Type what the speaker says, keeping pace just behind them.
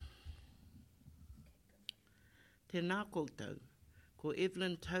Tēnā koutou, ko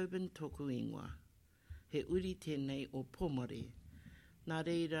Evelyn Tobin tōku ingoa. He uri tēnei o Pomare. Nā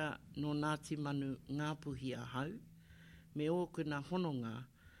reira no Ngāti Manu Ngāpuhi a hau, me ōkuna hononga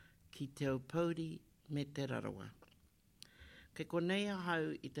ki te Aupauri me te Rarawa. Kei konei a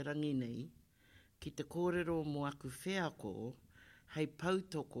hau i te rangi nei, ki te kōrero mo aku wheako, hei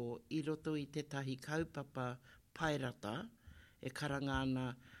pautoko i roto i te tahi kaupapa pairata, e karanga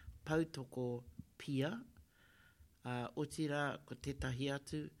ana pautoko pia, o tira ko te tahi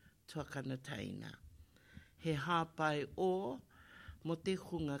atu tuakana teina. He hāpai o mo te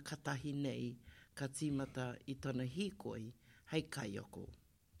hunga katahi nei ka tīmata i tona hīkoi hei kaioko.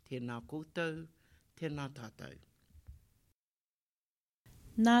 Tēnā koutou, tēnā tātou.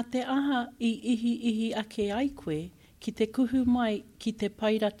 Nā te aha i ihi ake ai koe ki te kuhu mai ki te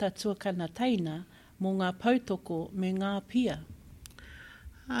pairata tuakana teina mō ngā pautoko me ngā pia.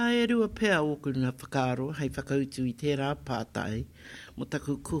 E rua pēr okuna whakaaro, hei whakautu i tērā pātai, mo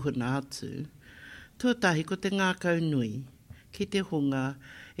taku kuhuna atu. Tuatahi ko te ngākau nui, ki te hunga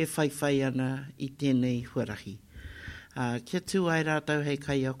e whaiwhai ana i tēnei huarahi. Kia tū ai rātau hei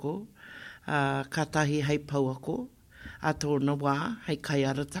kaiako, ka tahi hei pauako, a tōna wā, hei kai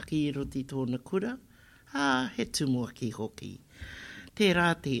arataki i roti tōna kura, he tumua ki hoki.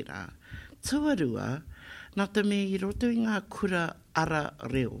 Tērā, tuarua, nā te me i roto i ngā kura ara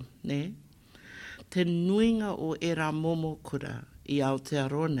reo, ne? Te nuinga o e rā momo kura i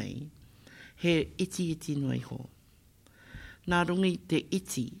Aotearoa nei, he iti noi ho. Nā rungi te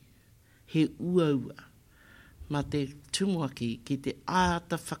iti, he uaua, ma te tumuaki ki te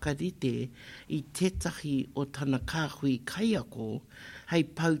āta whakarite i tetahi o tana kāhui kaiako hei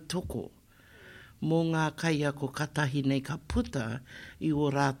pautoko, mō ngā kaiako katahi nei ka puta i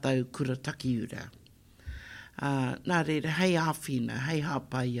o rātau kura takiura. Nā reira, hei āwhina, hei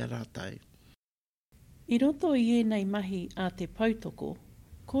hāpai a rātau. I roto i ēnei mahi a te pautoko,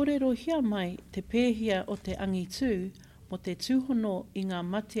 kōrero hia mai te pēhia o te angitū mo te tūhono i ngā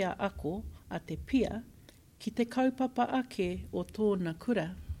matia ako a te pia ki te kaupapa ake o tōna kura.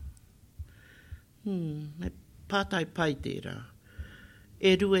 Me pātai pai tērā.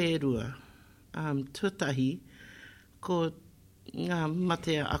 E rua. Tuatahi, ko ngā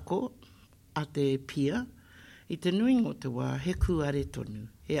matia ako a te pia, i te nuingo te wā, he kuare tonu,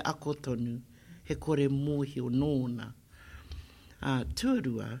 he ako tonu, he kore mōhi o nōna.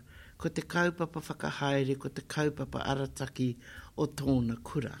 Tuarua, ko te kaupapa whakahaere, ko te kaupapa arataki o tōna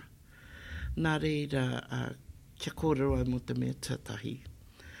kura. Nā reira, kia kōrero ai mo te mea tuatahi.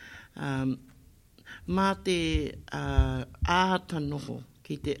 Mā te āta noho,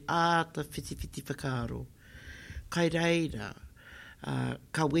 ki te āta whiti whakaaro, kai reira,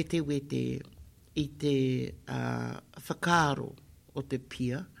 ka wete i te whakaaro o te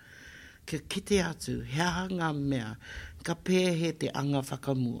pia, ka kite atu, he ngā mea, ka pēhe te anga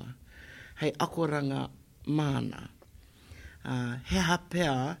whakamua, hei akoranga māna. He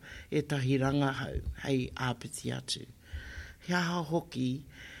hapea e tahi rangahau, hei āpiti atu. He aha hoki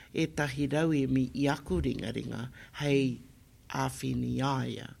e tahi rauemi i aku ringa, hei āwhini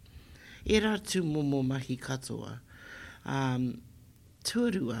aia. E rātu momo mahi katoa.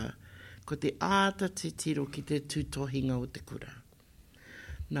 Tuarua, ko te āta te tiro ki te tūtohinga o te kura.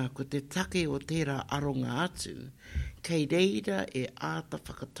 Nā, ko te take o tērā aronga atu, kei reira e āta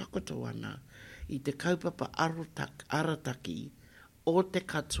whakatakoto ana i te kaupapa arataki o te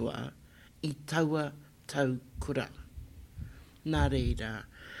katoa i taua tau kura. Nā reira,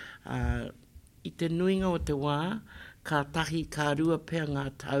 i te nuinga o te wā, ka tahi ka rua pēr ngā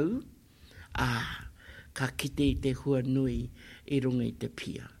tau, ka kite i te hua nui i runga i te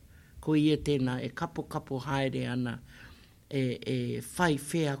pia. Ko ia tēnā e kapo haere ana, e whai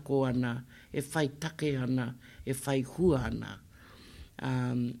wheako ana, e whai take ana, e whai hua ana.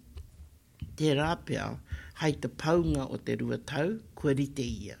 Te rāpea, hei te paunga o te rua tau, kua rite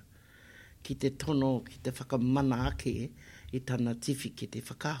ia. Ki te tono, ki te whakamana ake, i tana tiwhi ki te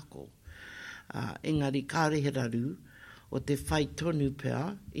whakako. Engari kāreheraru, o te whai tonu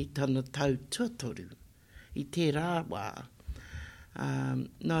pea, i tana tau tuatoru. I tērā wā,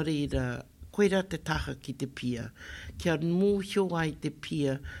 nā reira, koera te taha ki te pia, kia mōhio ai te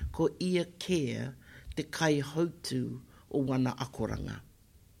pia ko ia kea te kai hautu o wana akoranga.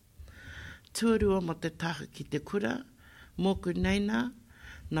 Tuarua mo te taha ki te kura, mōku neina,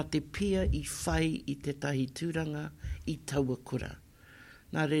 nā te pia i whai i te tahi tūranga i taua kura.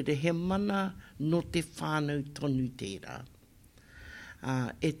 Nā reira, he mana no te whānau tonu tērā.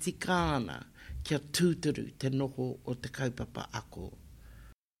 E tika ana kia tūturu te noho o te kaupapa ako.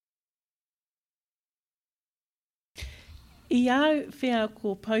 I au whea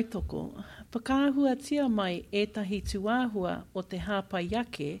ko Pautoko, whakahua tia mai ētahi tuāhua o te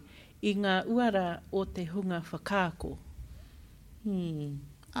hāpaiake i ngā uara o te hunga whakaako.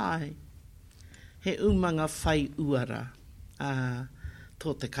 Ai, he umanga whai uara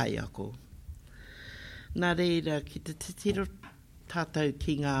tō te kaiako. Nā reira, ki te titiro tātou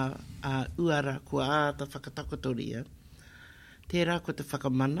ki ngā uara kua āta whakatakotoria, tērā ko te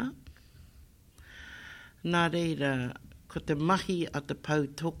whakamana. Nā reira, ko te mahi a te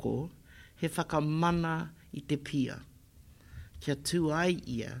Pautoko, he whakamana i te pia. Kia tū ai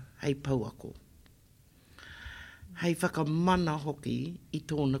ia, hei pauako. Hei whakamana hoki i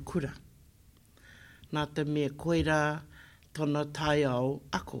tōna kura. Nā te mea koira tōna tai au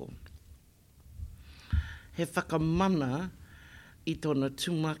ako. He whakamana i tōna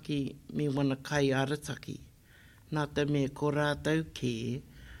tūmaki me wana kai arataki. Nā te mea ko rātau ke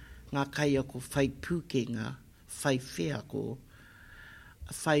ngā kai ako whai pūkenga, whai wheako,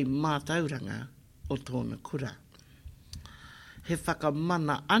 whai mātauranga o tōna kura. He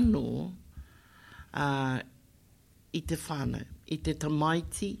whakamana anō i te whānau, i te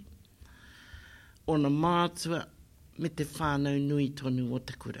tamaiti, o na mātua me te whānau nui tonu o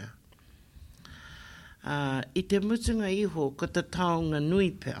te kura. I te mutunga iho, ko te taonga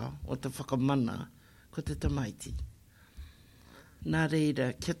nui pēr o te whakamana, ko te tamaiti. Nā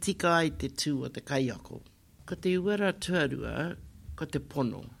reira, kia tika ai te tū o te kaiako. Ko te uara tuarua, ko te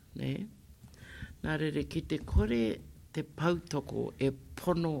pono, ne? Nā reira, ki te kore te Pautoko e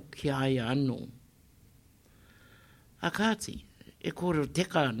pono ki ai anō. A kāti, e koro te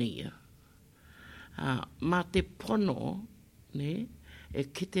kānia. Mā te pono, ne, e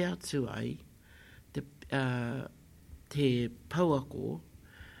kite atu ai, te pauako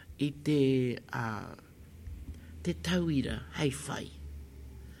i te tauira hei whai.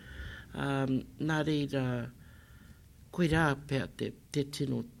 Nā reira, koe rā pēr te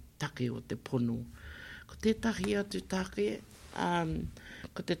tino take o te pono. Ko te tahi atu take,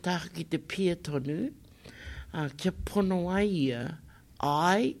 ko te tahi ki te pia tonu, kia pono ai ia,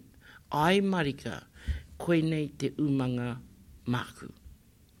 ai marika, koe nei te umanga māku.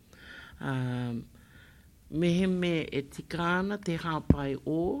 Mehe me e tika ana te hāpai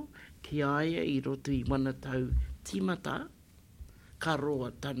o ki aia i roto i wana tau timata, ka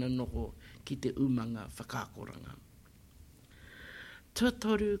roa tana noho ki te umanga whakakoranga.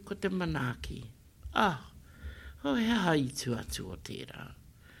 Tuatoru ko te manaaki. Ho he hai tu atu o tērā.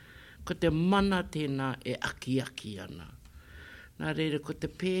 Ko te mana tēnā e aki ana. Nā reira, ko te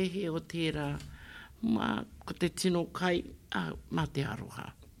pēhe o tērā, ko te tino kai, mā te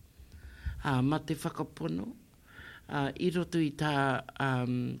aroha. Mā te whakapono, i roto i tā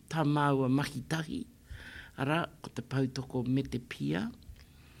maua mahitahi, ara, ko te Pautoko me te pia.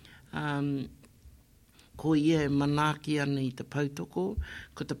 Ko ia e manaaki ana i te Pautoko,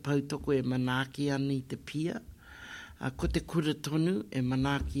 ko te Pautoko e manaaki ana i te pia. Ko te kura tonu e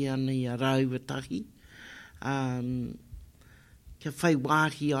manaaki ana i a rauatahi. Kia whai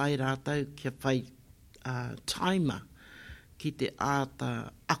wāhi ai rātau, kia whai taima ki te āta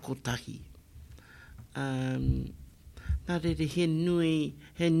akotahi. Nā rere, he nui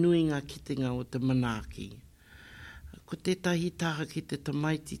ngā kitenga o te manaaki. Ko tētahi taha ki te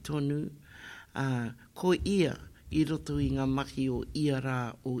tamaiti tonu, ko ia i roto i ngā mahi o ia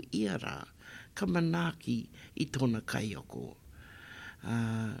rā, ka manaaki i tōna kaiako.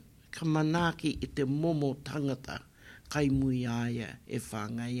 Ka manaaki i te momo tangata kai mui aia e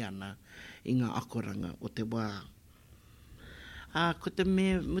whāngai ana i ngā akoranga o te wā. Ko te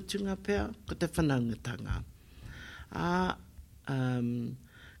mea mutunga pēr, ko te whanaungatanga.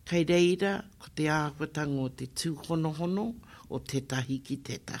 Kei reira, ko te āhuatanga o te tūhonohono o tētahi ki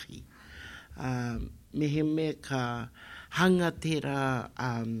tētahi. Mehe me ka hanga tērā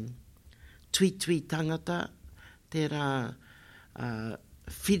tui tangata, tērā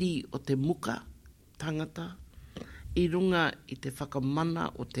whiri o te muka tangata, i runga i te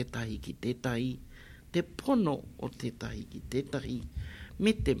whakamana o tētahi ki tētahi, te pono o tētahi ki tētahi,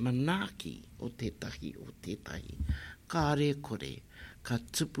 me te manaaki o tētahi. Ka re kore, ka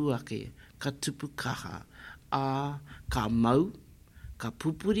tupu ake, ka tupu kaha, ka mau, ka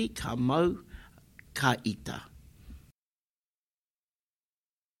pupuri, ka mau, ka ita.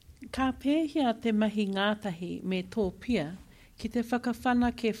 Ka pēhia te mahi ngātahi me tō pia ki te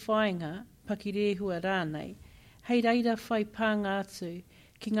whakawhana ke whainga pakirehua rānei, hei reira whai pānga atu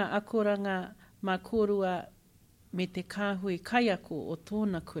ki ngā akoranga mā korua me te kāhui kaiako o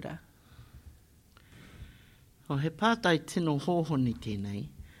tōna kura. He pātai tino hōhoni tēnei,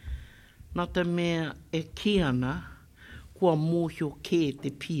 nā te mea e ki ana kua mōhio kē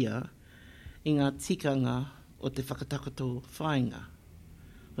te pia i ngā tikanga o te whakatakoto whainga,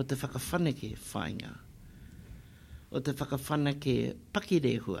 o te whakawhanake whainga, o te whakawhanake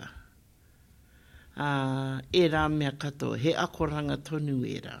pakirehua. E rā mea katoa, he akoranga tonu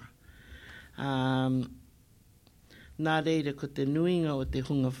e rā. Nā reira ko te nuinga o te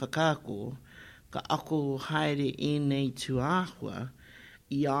hunga whakaako, ka ako haere e nei tu āhua,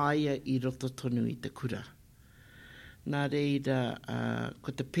 i aia i roto tonu i te kura. Nā reira,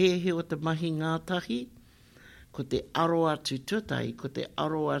 ko te pēhe o te mahi ngātahi, ko te aro atu tuatai, ko te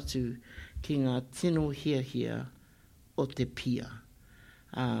aro atu ki ngā tino hia hia o te pia.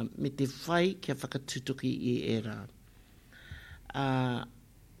 Me te whai kia whakatutuki i e rā.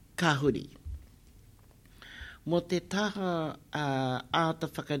 Ka huri. Mo te taha āta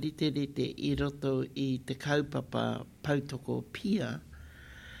whakariterite i roto i te kaupapa pautoko pia,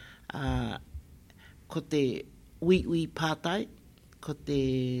 ko te ui pātai, ko te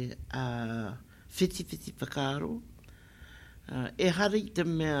whiti whakaaro, e hari te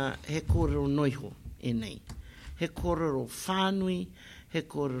mea he kōrero noiho e nei. He kōrero whānui, he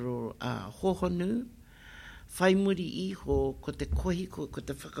kōrero hohonu, whaimuri iho ko te kohiko, ko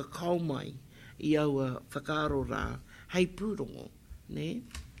te whakakau mai i aua whakaaro rā, hei pūrongo, ne?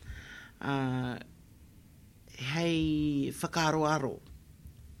 Hei whakaaro aro,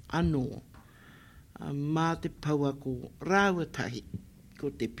 anō, mā te pauako rāuatahi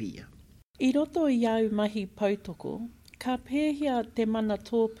ko te pia. I roto i au mahi pautoko, ka pēhia te mana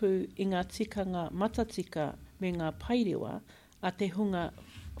tōpū i ngā tikanga matatika me ngā pairewa a te hunga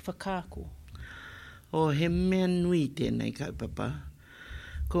whakaako. O he mea nui tēnei kaupapa.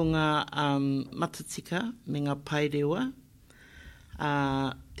 Ko ngā matatika me ngā pairewa,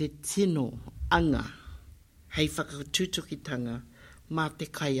 te tino anga, hei whakatūtukitanga mā te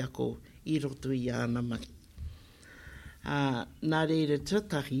kaiako i roto i ana mahi. Nā reira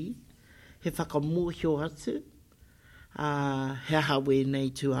tuatahi, he whakamohio atu, he hawe nei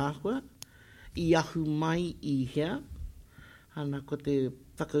tu āhua, i ahu mai i hea, ana ko te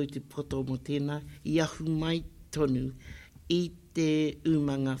whakauti poto mo tēnā, i ahu mai tonu i te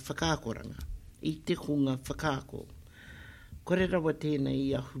umanga whakaakoranga, i te hunga whakaako. Kore rawa tēnei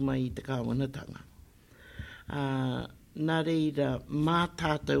i ahu mai i te kāwanatanga. Nā reira, mā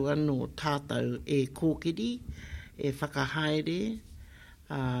tātou anō tātou e kōkiri, e whakahaere,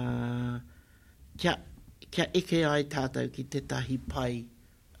 kia eke ai tātou ki te tahi pai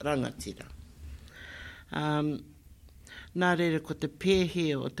rangatira. Nā reira, ko te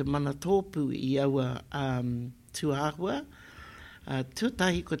pēhe o te mana tōpū i aua tuāhua,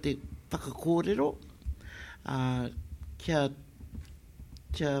 tuatahi ko te whakakōrero, kia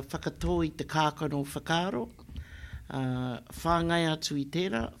whakatō i te kākano whakaaro, whāngai atu i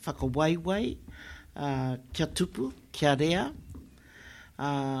tērā, whakawaiwai, kia tupu, kia rea,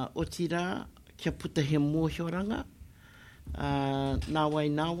 o tira, kia puta he mōhioranga,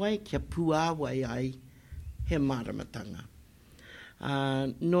 nāwai, kia puāwai ai he māramatanga.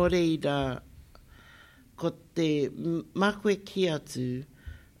 Nō reira, ko te makwe ki atu,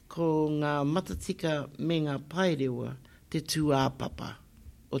 ko ngā matatika me ngā pairewa, te tuāpapa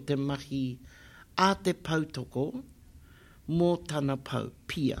o te mahi a te pautoko, mō tana pau,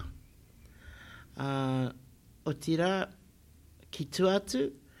 pia. O tira, ki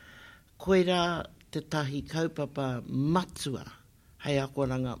tuatu, koera te tahi kaupapa matua, hei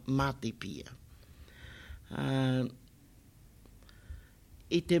akoranga mā te pia.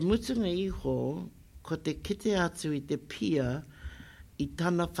 I te mutunga iho, ko te kite atu i te pia, i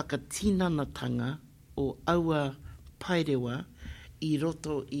tana whakatinanatanga o aua pairewa, i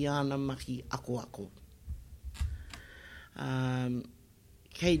roto i ana mahi ako.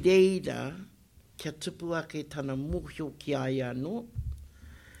 Kei reira, kia tupu ake tana mōhio ki ai anō,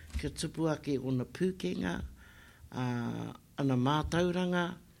 kia tupu ake ona pūkenga, ana mātauranga,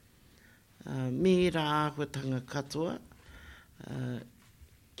 me rā āhuatanga katoa,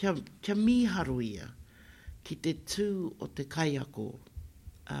 kia mīharo ia ki te tū o te kaiako,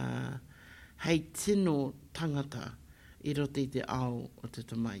 hei tino tangata i roto i te ao o te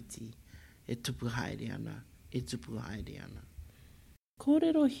tamaiti, e tupu haere ana.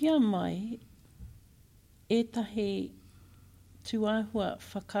 Kōrero hia mai, ētahi tuāhua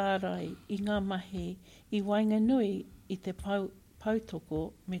whakārai i ngā mahi i Wainganui i te pautoko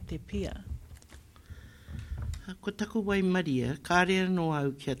me te pia. Ko taku wai maria, kārea no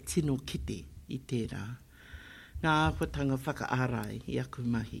au kia tino kite i tērā. Ngā āhuatanga whakaarai i aku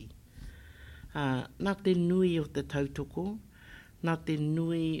mahi. Nā te nui o te tautoko, nā te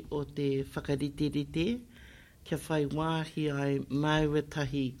nui o te whakariterite, kia whai wāhi ai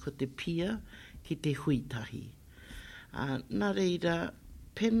mauatahi ko te pia ki te huitahi. Nā reira,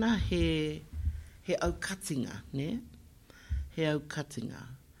 pena he he au katinga, ne? He au katinga.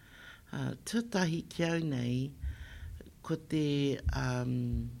 Tūtahi ki au nei, ko te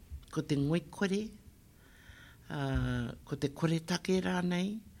ngoi kore, ko te kore take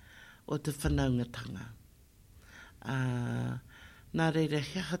rānei, o te whanaungatanga. Nā reira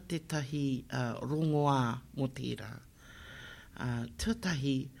hea tētahi rongoā mo tērā.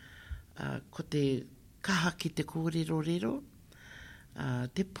 Tūtahi ko te kaha ki te kōrero-rero,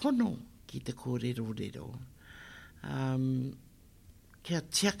 te pono ki te kōrero-rero. Kia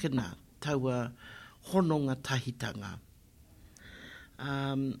tiakina taua hononga tahitanga.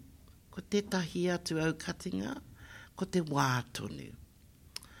 Ko tētahi atu au katinga, ko te wā tonu.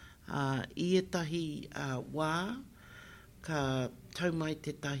 I etahi wā, ka taumai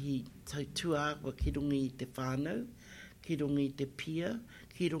tētahi tautua ki rungi i te whānau, ki rungi i te pia,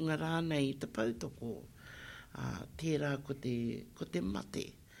 ki runga rānei i te pautoko. Tērā ko te mate,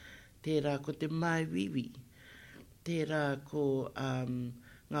 tērā ko te maiwiwi, tērā ko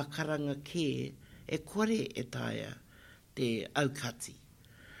ngā karanga kē e kore e taia te aukati.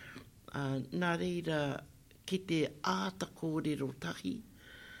 Nā reira, ki te āta kōrero tahi,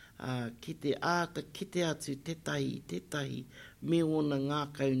 ki te āta kite atu tētahi me ona ngā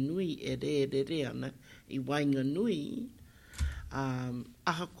kau nui e re ana i wainga nui,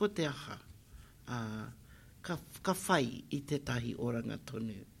 aha ko te aha, ka whai i tētahi oranga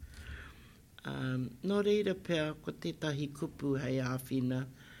tonu. Nō reira pēr ko tētahi kupu hei āwhina,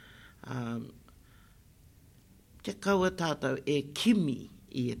 kia kaua tātou e kimi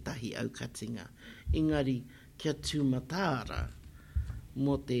i etahi aukatinga, engari kia tūmatāra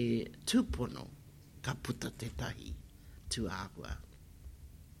mo te tūpono ka puta tētahi tūāhua.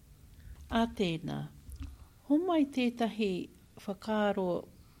 A tēnā, homai tētahi whakaaro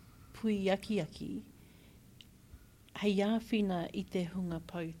pui aki, hei āwhina i te hunga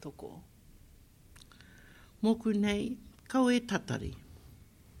pautoko. Moku nei, kau e tatari,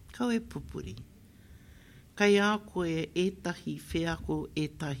 kau e pupuri. Kai a koe etahi wheako,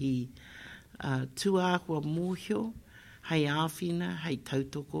 etahi tuāhua mōhio, hei āwhina, hei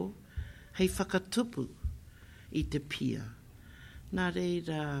tautoko, hei whakatupu i te pia. Nā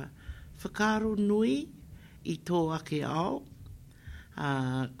reira, whakaaro nui i tō ake ao,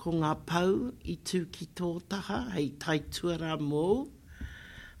 ko ngā pau i tū ki tō taha, hei tai tuara mō.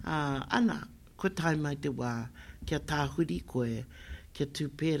 Ana, ko tai mai te wā, kia tāhuri koe, kia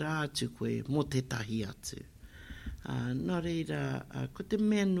tūpērā atu koe mō te tahi atu. Nā reira, ko te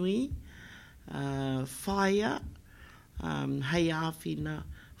mea nui, whaia, hei āwhina,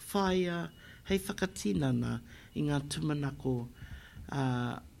 whaia, hei whakatinana i ngā tumanako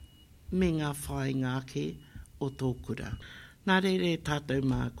me ngā whai ngāke o tō kura. Nā reire tātou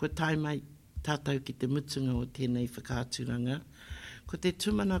mā, ko tai mai tātou ki te mutunga o tēnei whakāturanga, ko te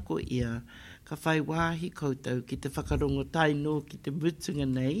tumanako ia, ka whai wāhi koutou ki te whakarongo taino ki te mutunga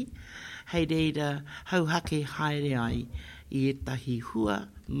nei, hei reira hauhake haere ai i etahi hua,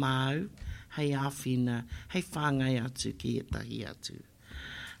 māu, hei āwhina, hei whāngai atu ki etahi atu.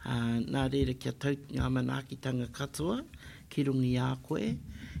 Nā reira kia taut ngā manaakitanga katoa, ki rungi a koe,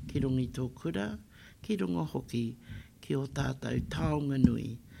 ki rungi tō kura, ki runga hoki, ki o tātou taonga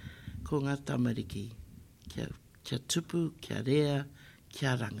nui, ko ngā tamariki, kia tupu, kia rea,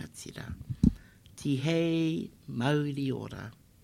 kia rangatira. Ti hei, mauri ora.